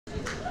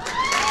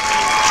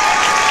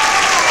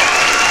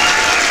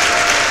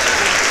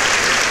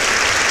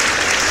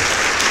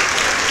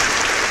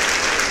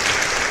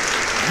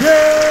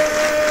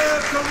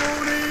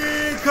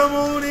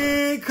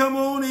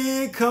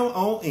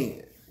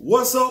can.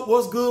 What's up?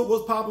 What's good?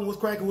 What's popping? What's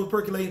cracking? What's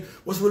percolating?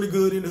 What's really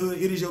good in the hood?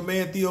 It is your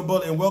man Theo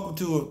Butler, and welcome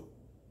to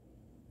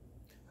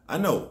I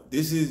know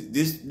this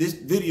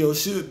video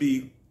should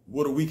be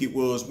what a week it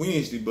was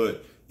Wednesday,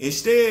 but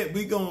instead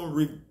we're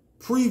gonna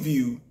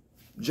preview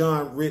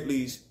John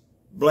Ridley's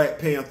Black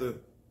Panther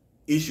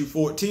issue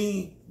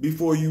 14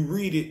 before you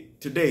read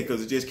it today,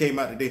 because it just came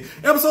out today.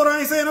 Episode I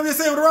ain't saying, I'm just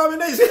saying with the Robin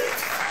Nation.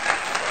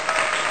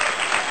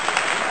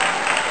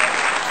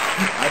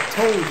 I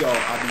told y'all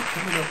I'd be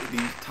coming up with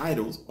these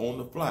titles on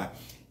the fly.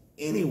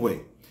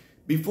 Anyway,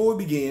 before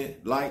we begin,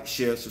 like,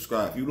 share,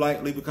 subscribe. If you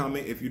like, leave a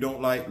comment. If you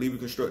don't like, leave a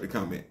constructive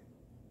comment.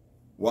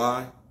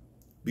 Why?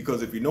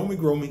 Because if you know me,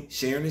 grow me,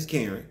 sharing is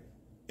caring,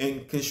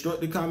 and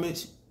constructive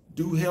comments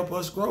do help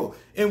us grow.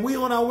 And we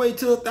on our way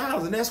to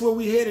 1,000. That's where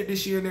we headed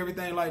this year and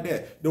everything like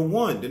that. The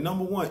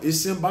number one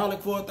is symbolic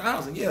for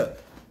 1,000. Yeah.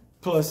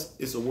 Plus,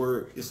 it's a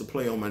word, it's a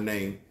play on my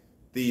name.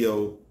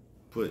 Theo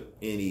put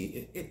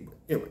any.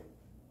 Anyway,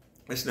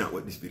 that's not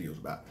what this video is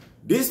about.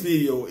 This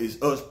video is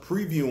us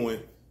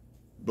previewing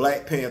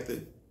Black Panther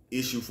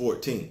issue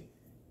 14.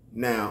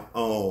 Now,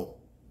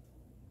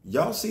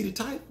 y'all see the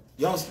title?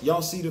 Y'all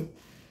see the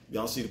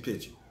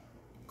picture?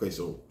 Okay,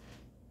 so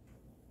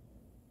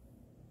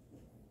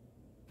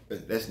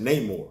that's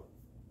Namor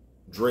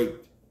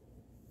draped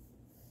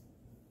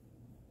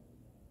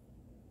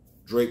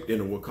in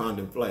a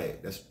Wakandan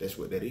flag. That's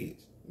what that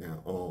is.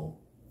 Now,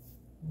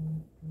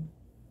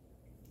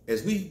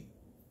 as we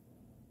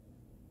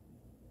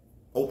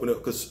open up,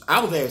 because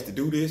I was asked to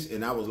do this,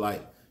 and I was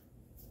like,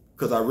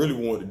 because I really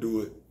wanted to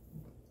do it,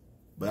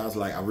 but I was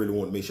like, I really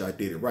want to make sure I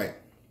did it right.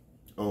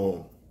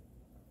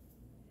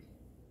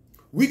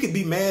 We could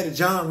be mad at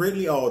John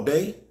Ridley all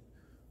day,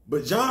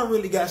 but John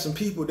Ridley got some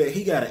people that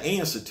he got to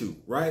answer to,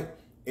 right?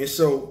 And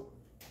so,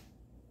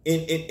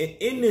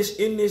 in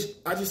this,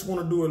 I just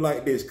want to do it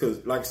like this,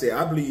 because, like I said,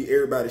 I believe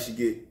everybody should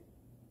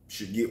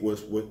get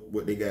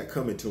what they got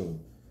coming to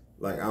them.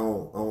 Like, I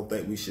don't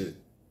think we should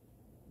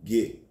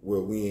get where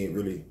we ain't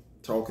really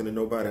talking to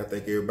nobody. I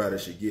think everybody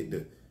should get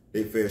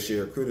their fair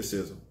share of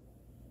criticism.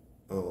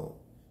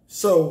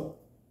 So,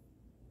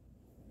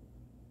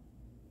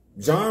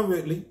 John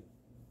Ridley,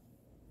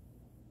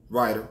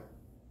 writer,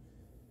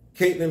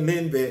 Caitlin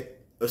Linvet,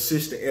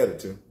 assistant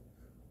editor,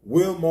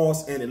 Will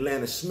Moss and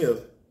Atlanta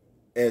Smith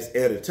as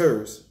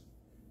editors,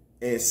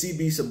 and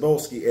C.B.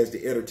 Sobolski as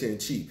the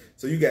editor-in-chief.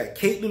 So you got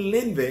Caitlin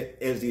Linvet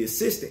as the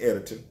assistant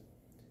editor.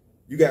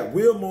 You got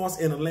Will Moss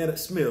and Atlanta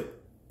Smith,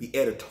 the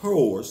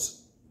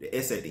editors, the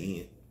S at the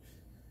end.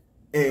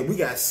 And we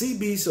got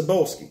C.B.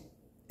 Sobolski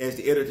as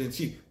the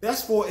editor-in-chief.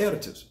 That's 4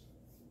 editors.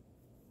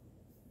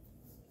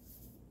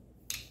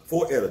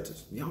 4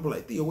 editors. Y'all be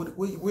like, Theo,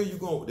 where you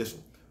going with this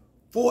one?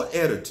 4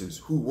 editors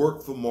who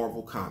work for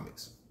Marvel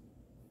Comics.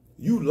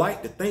 You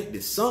like to think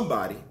that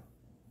somebody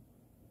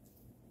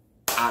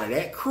out of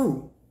that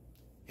crew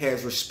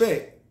has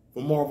respect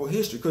for Marvel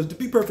history. Because to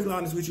be perfectly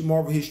honest with you,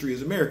 Marvel history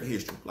is American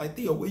history. Like,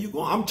 Theo, where you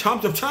going? I'm trying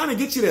to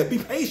get you there. Be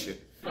patient.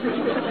 Be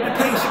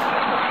patient.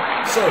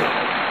 So,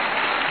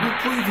 we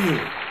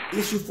preview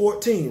issue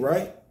 14,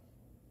 right?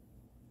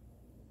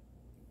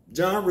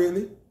 John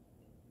Ridley.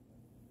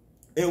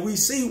 And we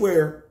see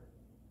where,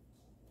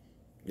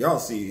 y'all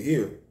see it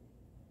here,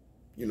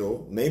 you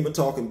know, Namor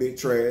talking big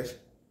trash,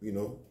 you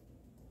know.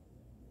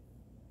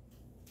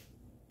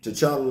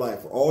 T'Challa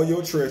like, for all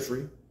your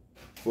treachery,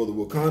 for the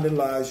Wakandan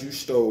lies you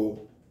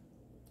stole,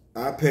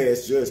 I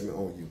pass judgment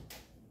on you.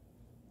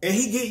 And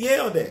he get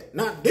yelled at.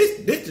 Now, this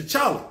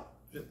T'Challa.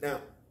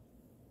 Now,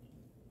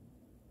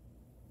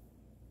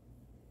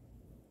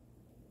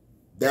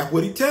 that's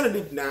what he telling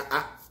him. Now,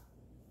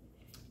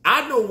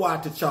 I know why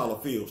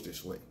T'Challa feels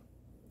this way.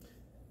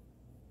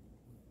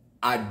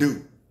 I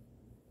do.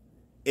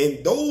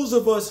 And those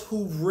of us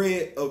who've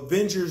read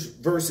Avengers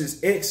versus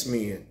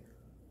X-Men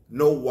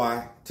know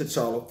why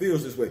T'Challa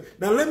feels this way.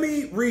 Now, let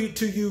me read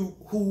to you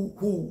who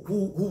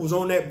was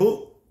on that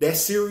book, that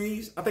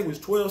series. I think it was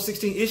 12,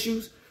 16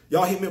 issues.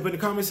 Y'all hit me up in the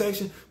comment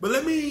section. But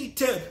let me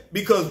tell,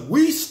 because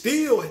we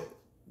still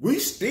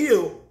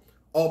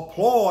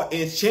applaud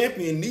and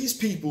champion these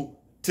people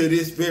to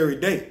this very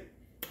day.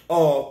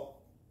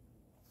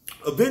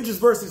 Avengers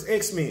versus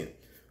X-Men.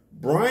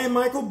 Brian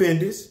Michael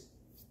Bendis,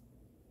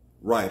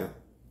 writer.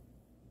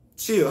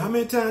 Chill. How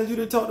many times you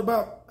done talked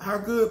about how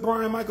good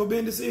Brian Michael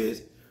Bendis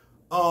is?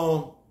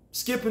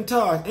 Skip and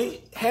Todd.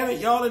 Haven't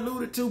y'all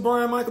alluded to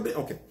Brian Michael Bendis?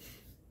 Okay.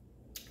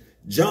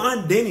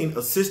 John Denning,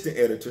 assistant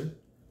editor.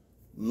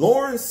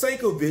 Lauren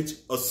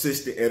Sankovic,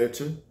 assistant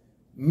editor.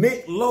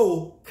 Nick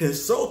Lowe,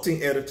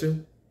 consulting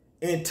editor.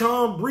 And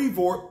Tom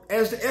Brevoort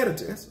as the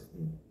editor. That's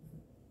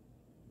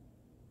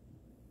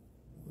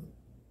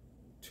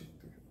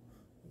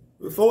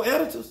 4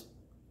 editors.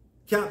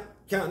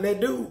 Counting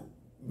that dude.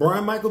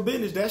 Brian Michael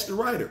Bendis, that's the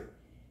writer.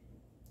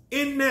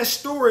 In that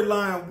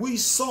storyline, we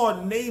saw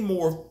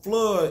Namor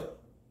flood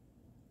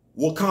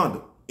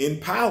Wakanda,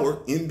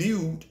 empowered,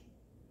 imbued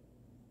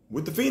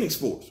with the Phoenix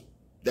Force.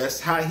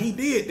 That's how he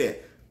did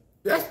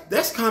that.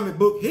 That's comic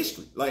book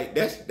history. Like,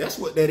 that's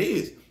what that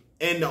is.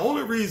 And the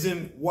only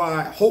reason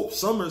why Hope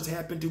Summers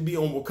happened to be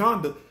on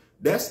Wakanda,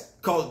 that's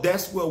because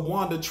that's where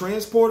Wanda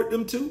transported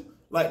them to.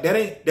 Like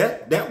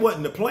that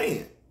wasn't the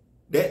plan.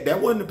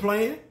 That wasn't the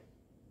plan.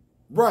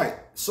 Right.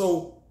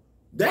 So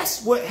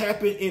that's what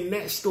happened in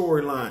that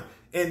storyline.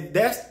 And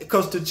that's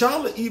because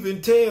T'Challa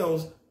even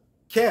tells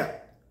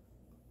Cap,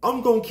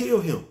 I'm gonna kill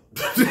him.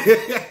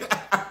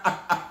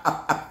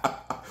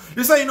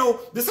 This ain't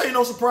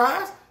no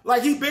surprise.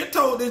 Like, he been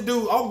told this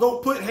dude, I'm gonna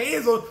put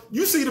hands on.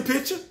 You see the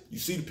picture? You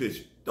see the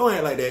picture. Don't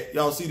act like that.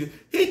 Y'all see this?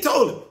 He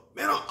told him,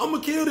 man, I'm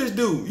gonna kill this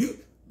dude.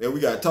 Man,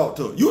 we gotta talk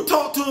to him. You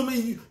talk to him,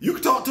 and you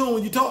can talk to him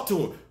when you talk to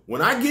him.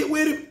 When I get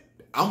with him,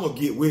 I'm gonna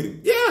get with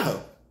him.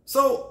 Yeah.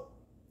 So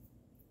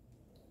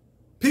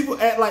people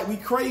act like we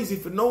crazy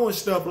for knowing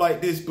stuff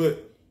like this,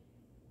 but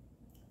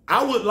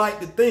I would like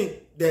to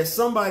think that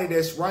somebody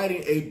that's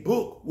writing a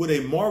book with a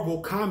Marvel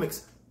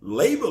Comics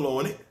label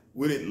on it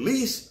would at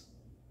least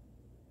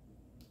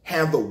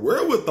have the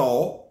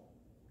wherewithal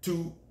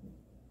to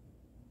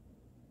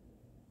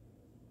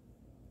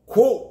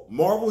quote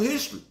Marvel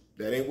history.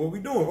 That ain't what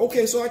we're doing.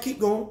 Okay, so I keep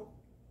going.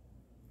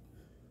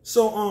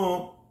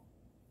 So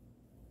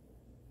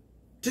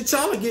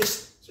T'Challa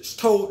gets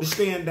told to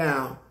stand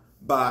down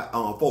by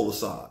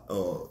Folasad.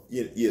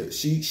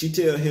 She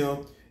tell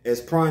him, as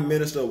Prime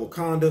Minister of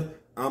Wakanda,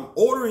 I'm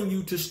ordering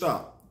you to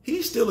stop.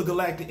 He's still a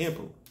galactic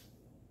emperor.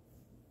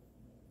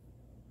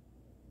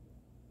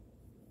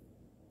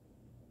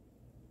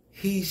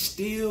 He's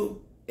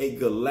still a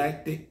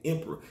galactic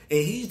emperor.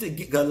 And he's the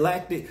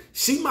galactic,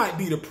 she might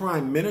be the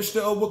prime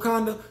minister of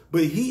Wakanda,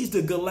 but he's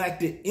the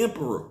galactic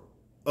emperor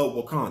of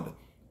Wakanda.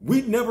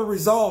 We never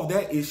resolved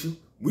that issue.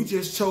 We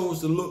just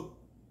chose to look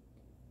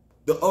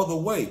the other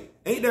way.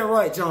 Ain't that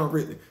right, John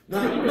Ridley?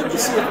 Now, let me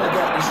see if I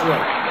got this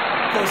right.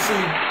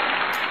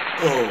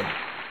 Because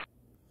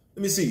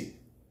let me see.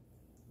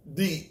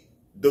 The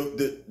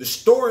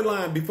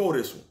storyline before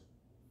this one,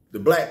 the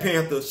Black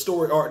Panther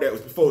story arc that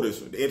was before this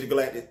one, the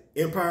Intergalactic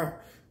Empire.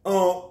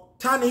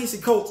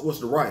 Ta-Nehisi Coates was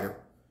the writer.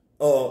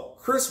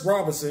 Chris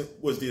Robinson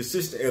was the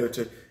assistant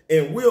editor,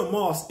 and Will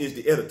Moss is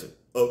the editor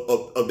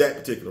of that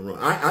particular run.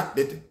 I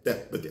did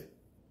that, but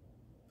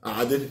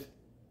I did it.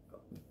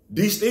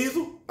 D.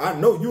 Steezel, I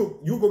know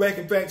you go back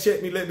and fact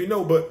check me, let me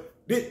know, but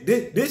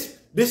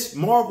this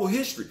Marvel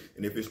history,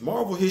 and if it's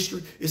Marvel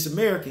history, it's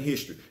American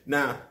history.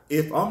 Now,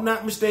 if I'm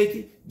not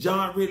mistaken,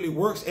 John Ridley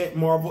works at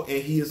Marvel,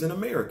 and he is an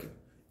American.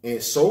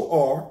 And so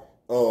are,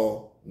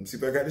 let me see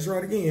if I got this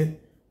right again,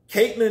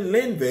 Caitlin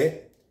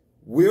Linvet,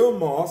 Will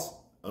Moss,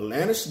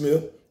 Alana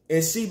Smith,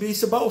 and C.B.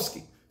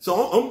 Cebulski.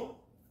 So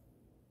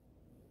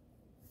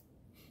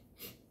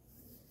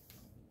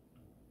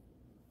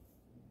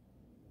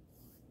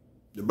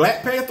the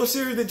Black Panther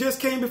series that just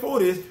came before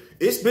this,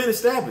 it's been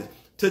established.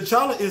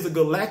 T'Challa is a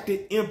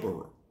galactic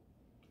emperor.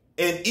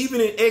 And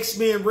even in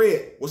X-Men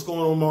Red, what's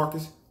going on,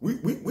 Marcus?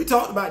 We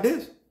talked about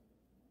this.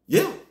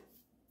 Yeah.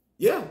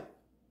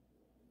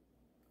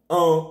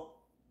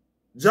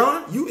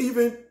 John, you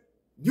even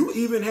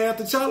have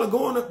T'Challa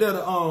going up there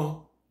to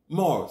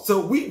Mars.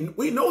 So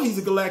we know he's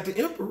a galactic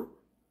emperor.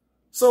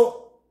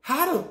 So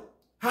how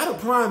the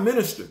prime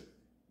minister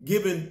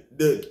giving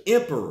the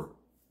emperor?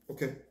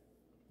 Okay.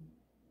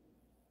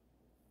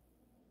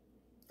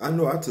 I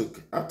know I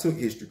took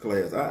history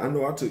class. I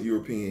know I took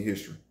European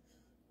history,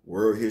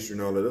 world history,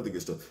 and all that other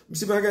good stuff. Let me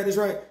see if I got this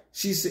right.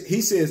 He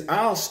says,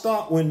 I'll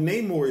stop when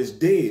Namor is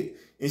dead.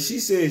 And she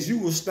says, you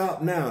will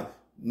stop now.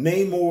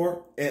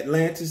 Namor,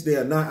 Atlantis, they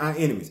are not our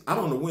enemies. I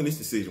don't know when this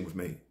decision was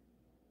made.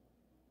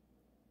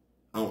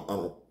 I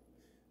don't.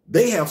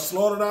 They have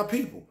slaughtered our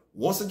people.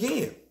 Once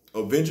again,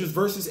 Avengers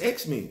versus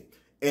X-Men.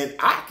 And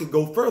I could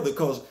go further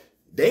because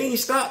they ain't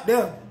stopped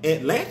there.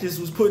 Atlantis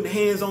was putting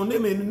hands on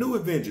them in the new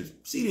Avengers.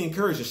 See the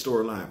encouraging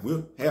storyline.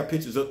 We'll have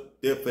pictures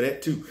up there for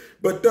that too.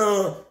 But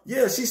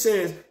yeah, she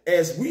says,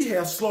 as we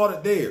have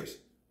slaughtered theirs.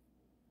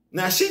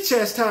 Now she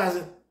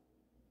chastising,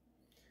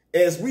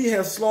 as we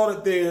have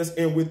slaughtered theirs,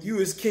 and with you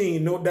as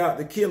king, no doubt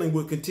the killing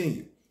will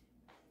continue.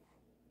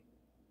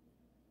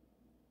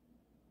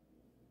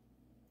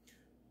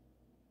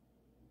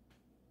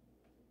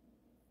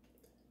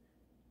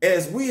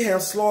 As we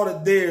have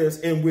slaughtered theirs,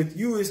 and with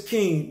you as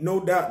king, no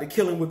doubt the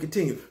killing will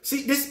continue.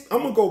 See, this,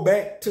 I'm gonna go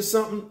back to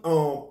something.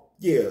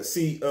 Yeah,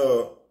 see,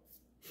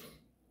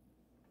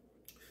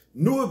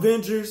 New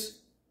Avengers.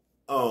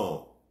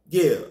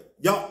 Yeah,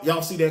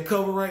 y'all see that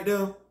cover right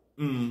there?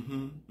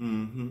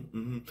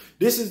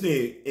 This is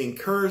the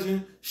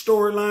incursion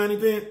storyline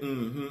event.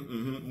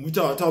 We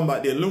talking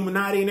about the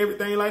Illuminati and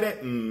everything like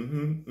that.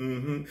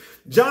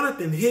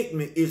 Jonathan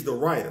Hickman is the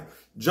writer.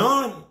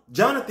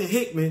 Jonathan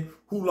Hickman,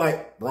 who,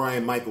 like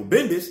Brian Michael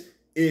Bendis,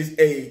 is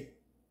them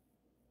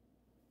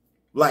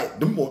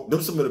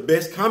some of the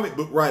best comic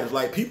book writers.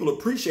 Like, people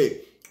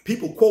appreciate,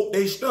 people quote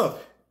their stuff.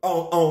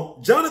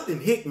 Jonathan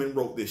Hickman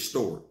wrote this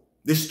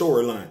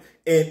storyline,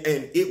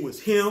 and it was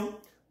him.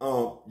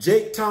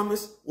 Jake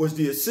Thomas was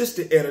the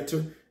assistant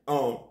editor.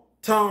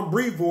 Tom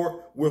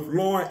Brevoort with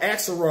Lauren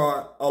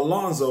Axelrod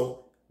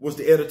Alonso was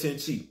the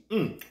editor-in-chief.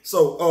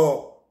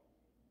 So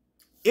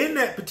in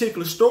that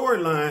particular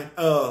storyline,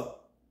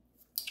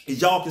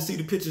 as y'all can see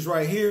the pictures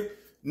right here,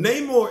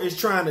 Namor is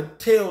trying to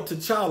tell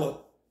T'Challa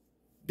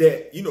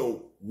that, you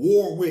know,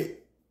 war with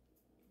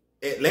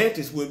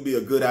Atlantis would be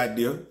a good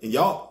idea. And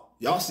y'all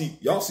see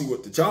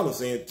what T'Challa's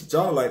saying.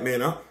 T'Challa like,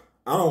 man, I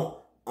don't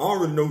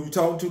really know who you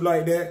talking to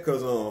like that,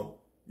 because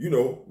you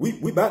know, we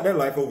about that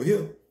life over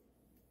here.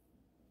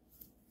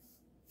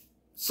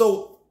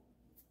 So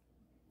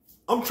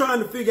I'm trying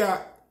to figure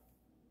out,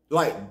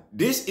 like,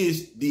 this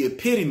is the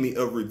epitome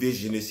of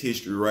revisionist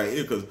history right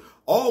here, because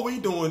all we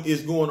doing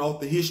is going off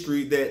the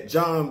history that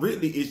John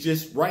Ridley is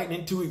just writing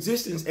into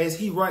existence as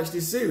he writes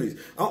this series.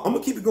 I'm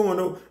gonna keep it going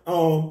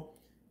though.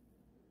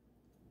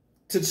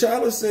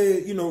 T'Challa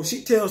said, you know,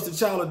 she tells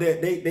T'Challa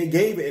that they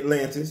gave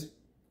Atlantis.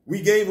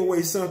 We gave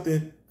away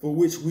something for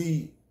which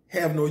we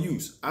have no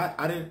use.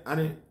 I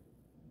didn't.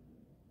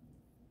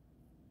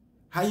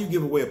 How you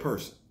give away a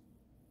person?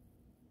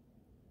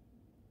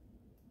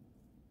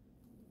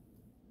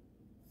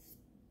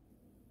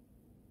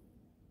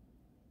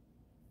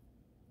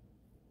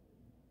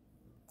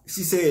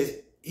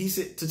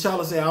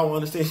 T'Challa said, I don't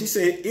understand. She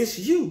said, it's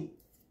you.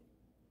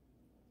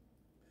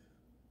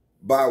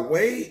 By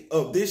way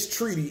of this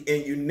treaty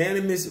and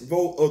unanimous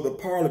vote of the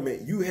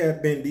parliament, you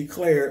have been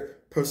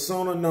declared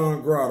persona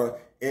non grata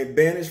and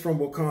banished from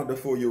Wakanda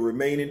for your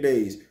remaining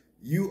days.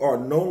 You are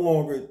no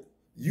longer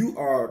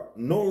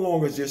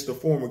just a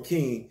former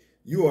king.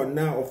 You are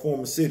now a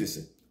former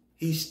citizen.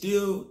 He's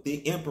still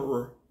the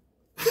emperor.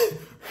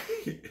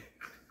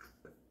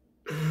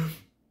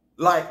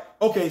 Like,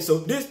 okay, so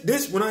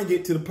this when I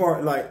get to the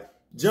part, like,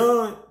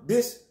 John,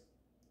 this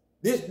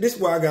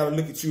where I gotta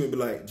look at you and be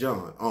like,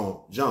 John,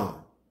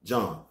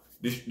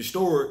 the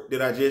story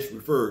that I just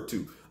referred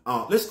to.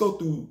 Let's go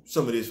through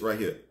some of this right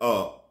here.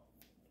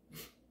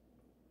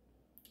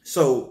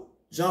 So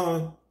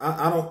John,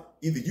 I don't,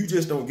 either you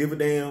just don't give a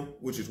damn,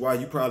 which is why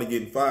you probably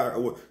getting fired,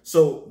 or what.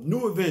 So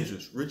New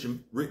Avengers,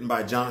 written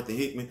by Jonathan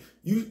Hickman.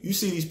 You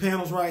see these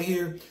panels right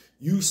here.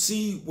 You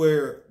see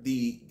where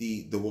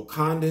the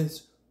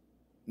Wakandans.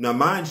 Now,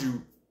 mind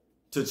you,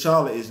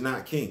 T'Challa is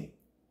not king.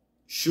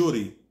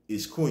 Shuri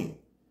is queen.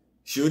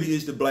 Shuri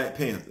is the Black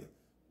Panther.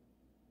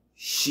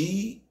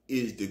 She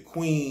is the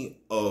queen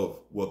of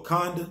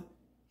Wakanda.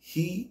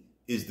 He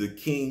is the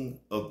king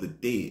of the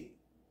dead.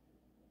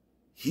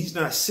 He's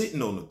not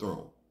sitting on the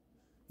throne.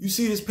 You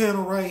see this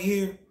panel right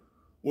here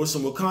where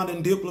some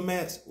Wakandan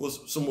diplomats,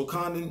 some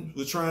Wakandans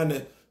were trying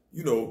to,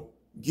 you know,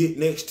 get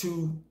next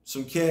to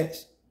some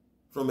cats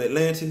from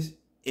Atlantis,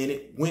 and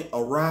it went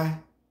awry.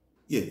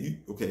 Yeah,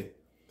 okay.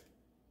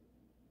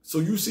 So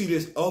you see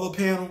this other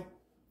panel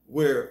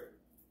where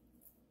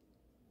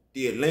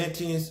the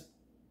Atlanteans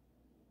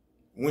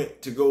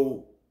went to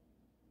go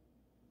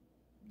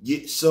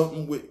get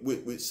something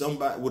with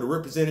somebody, with a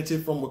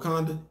representative from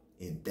Wakanda,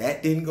 and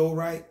that didn't go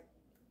right.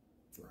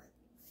 Right.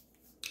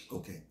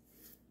 Okay.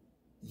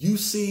 You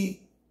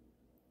see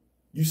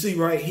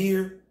right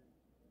here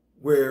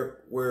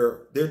where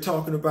they're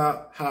talking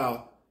about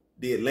how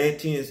the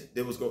Atlanteans,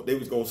 they was going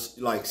to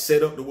like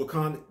set up the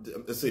Wakanda.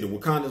 Let's say the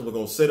Wakandans were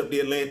going to set up the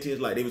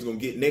Atlanteans, like they was going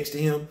to get next to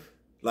him,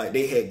 like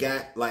they had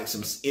got like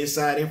some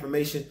inside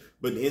information,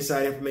 but the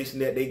inside information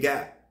that they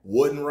got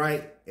wasn't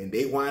right, and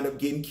they wind up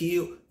getting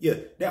killed. Yeah,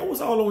 that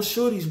was all on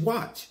Shorty's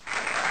watch.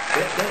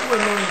 That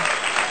wasn't him.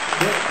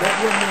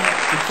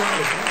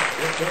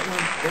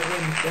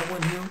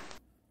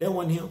 That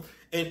wasn't him.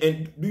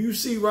 And do you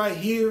see right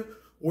here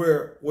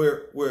where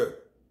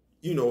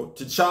you know,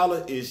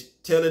 T'Challa is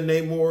telling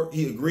Namor,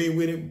 he agreed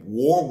with him,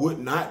 war would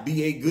not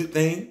be a good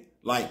thing.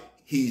 Like,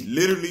 he's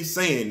literally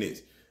saying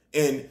this.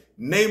 And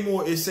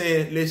Namor is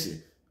saying,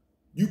 listen,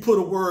 you put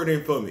a word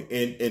in for me.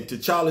 And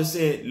T'Challa is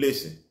saying,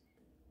 listen,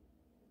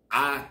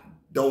 I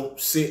don't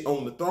sit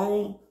on the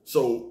throne.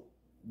 So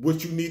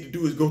what you need to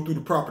do is go through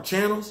the proper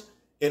channels.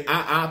 And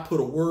I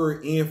put a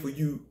word in for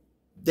you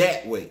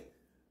that way.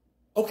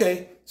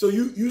 Okay, so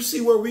you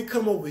see where we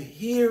come over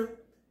here.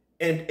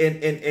 And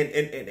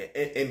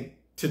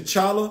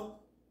T'Challa,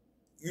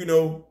 you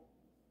know,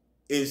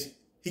 is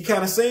he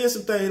kind of saying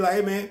some things like,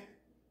 hey, man,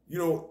 you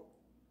know,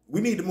 we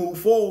need to move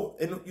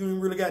forward, and you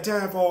ain't really got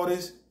time for all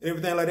this and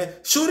everything like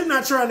that. Shorty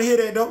not trying to hear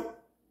that, though.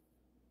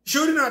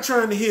 Shorty not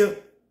trying to hear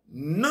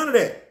none of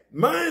that.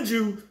 Mind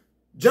you,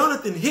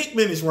 Jonathan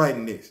Hickman is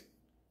writing this.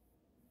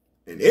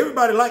 And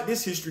everybody like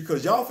this history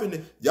because y'all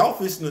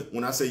finna,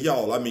 when I say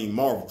y'all, I mean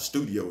Marvel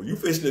Studio. You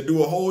finna to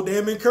do a whole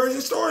damn encouraging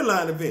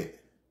storyline event.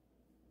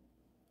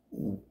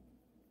 Ooh,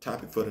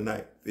 topic for the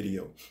night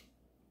video.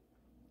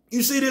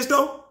 You see this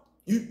though?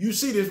 You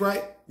see this,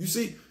 right? You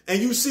see, and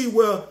you see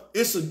where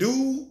it's a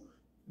dude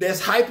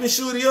that's hyping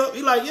Shorty up.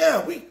 He like,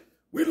 yeah, we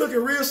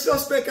looking real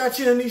suspect out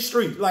here in these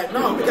streets. Like,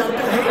 no, we gotta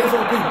put hands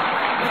on people.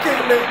 We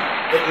can't let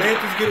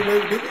Atlantis get away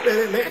with it. We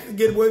let Atlantis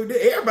get away with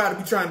it. Everybody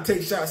be trying to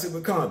take shots at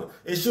Wakanda.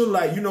 And Shorty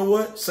like, you know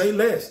what? Say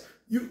less.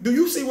 Do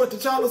you see what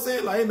T'Challa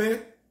saying? Like, hey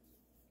man,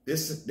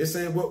 this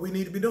ain't what we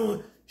need to be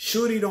doing.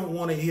 Shorty don't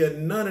want to hear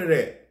none of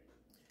that.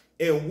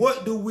 And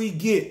what do we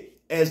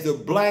get as the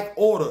Black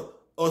Order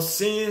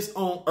ascends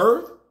on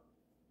Earth?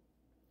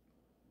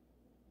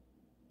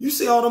 You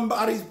see all them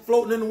bodies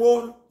floating in the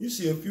water? You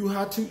see a few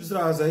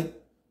Ias-Ijs.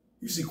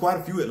 You see quite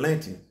a few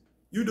Atlanteans.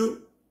 You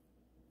do.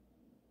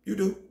 You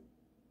do.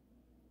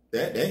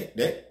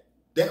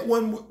 That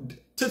one,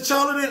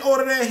 T'Challa didn't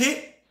order that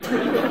hit. Why you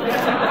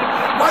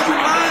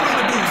lying on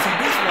the dude? See,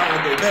 this is why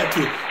I go back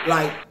to it.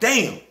 Like,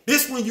 damn,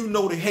 this when you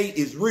know the hate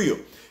is real.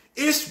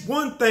 It's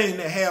one thing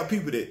to have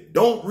people that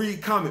don't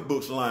read comic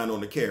books lying on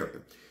the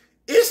character.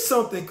 It's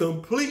something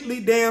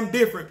completely damn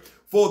different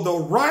for the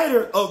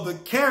writer of the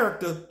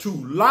character to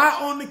lie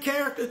on the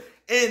character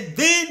and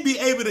then be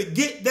able to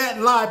get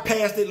that lie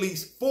past at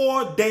least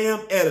 4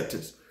 damn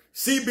editors.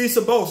 C.B.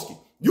 Cebulski,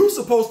 you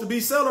supposed to be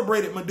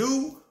celebrated, my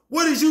dude.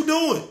 What is you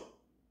doing?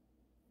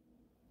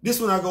 This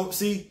one I go,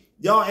 see,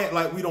 y'all act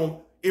like we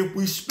don't, if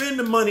we spend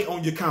the money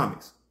on your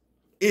comics,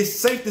 it's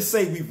safe to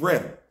say we've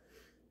read them.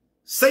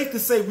 Safe to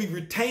say we've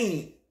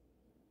retained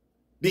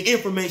the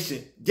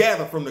information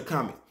gathered from the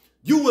comics.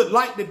 You would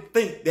like to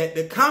think that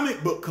the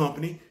comic book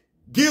company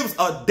gives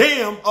a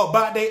damn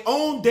about their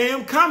own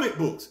damn comic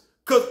books.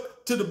 Because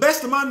to the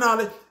best of my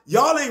knowledge,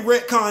 y'all ain't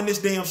retconning this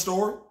damn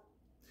story.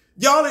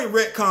 Y'all ain't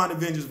retconning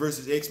Avengers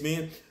versus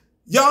X-Men.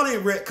 Y'all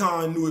ain't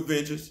retconning New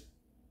Avengers.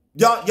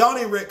 Y'all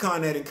ain't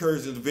retconning that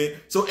Incursions event.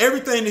 So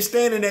everything that's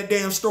standing in that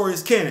damn story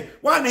is canon.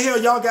 Why in the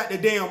hell y'all got the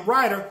damn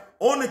writer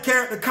on the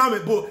character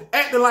comic book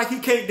acting like he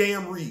can't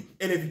damn read?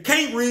 And if he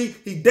can't read,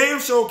 he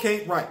damn sure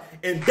can't write.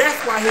 And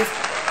that's why his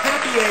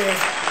happy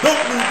ass don't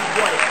need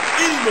to write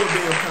any more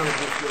damn comic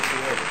books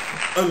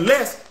whatsoever.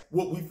 Unless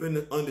what we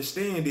finna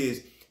understand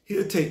is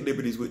he'll take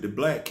liberties with the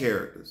black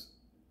characters,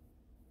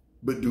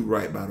 but do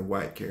right by the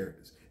white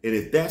characters. And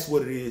if that's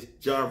what it is,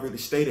 John Ridley,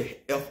 stay the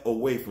F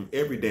away from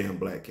every damn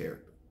black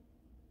character.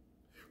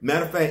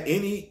 Matter of fact,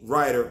 any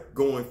writer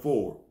going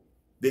forward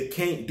that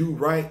can't do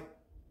right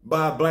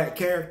by a black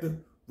character,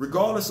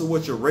 regardless of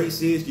what your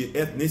race is, your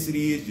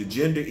ethnicity is, your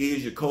gender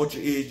is, your culture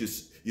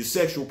is, your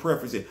sexual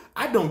preference is,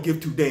 I don't give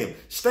two damn.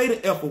 Stay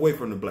the F away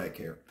from the black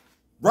character.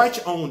 Write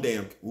your own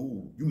damn,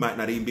 ooh, you might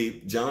not even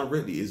be, John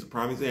Ridley is a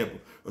prime example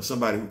of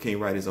somebody who can't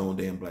write his own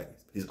damn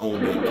his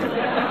own damn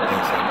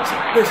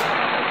character. Listen,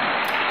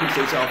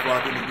 appreciate y'all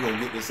flocking. We're going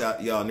to get this out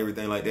to y'all and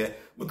everything like that.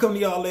 We'll come to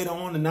y'all later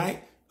on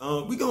tonight.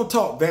 We're going to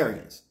talk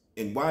variants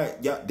and why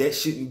y'all, that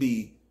shouldn't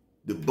be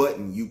the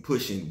button you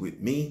pushing with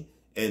me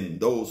and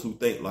those who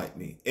think like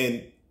me.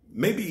 And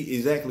maybe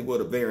exactly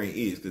what a variant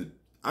is, because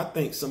I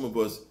think some of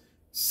us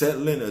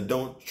settling or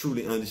don't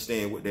truly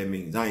understand what that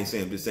means. I ain't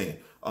saying, I'm just saying,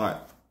 all right,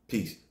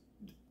 peace.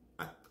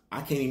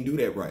 I can't even do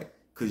that right,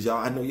 because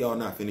y'all, I know y'all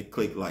not finna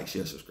click, like,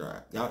 share,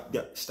 subscribe. Y'all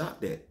stop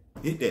that.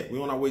 Hit that.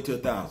 We on our way to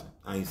 1,000.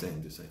 I ain't saying,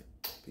 I'm just saying.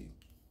 Peace.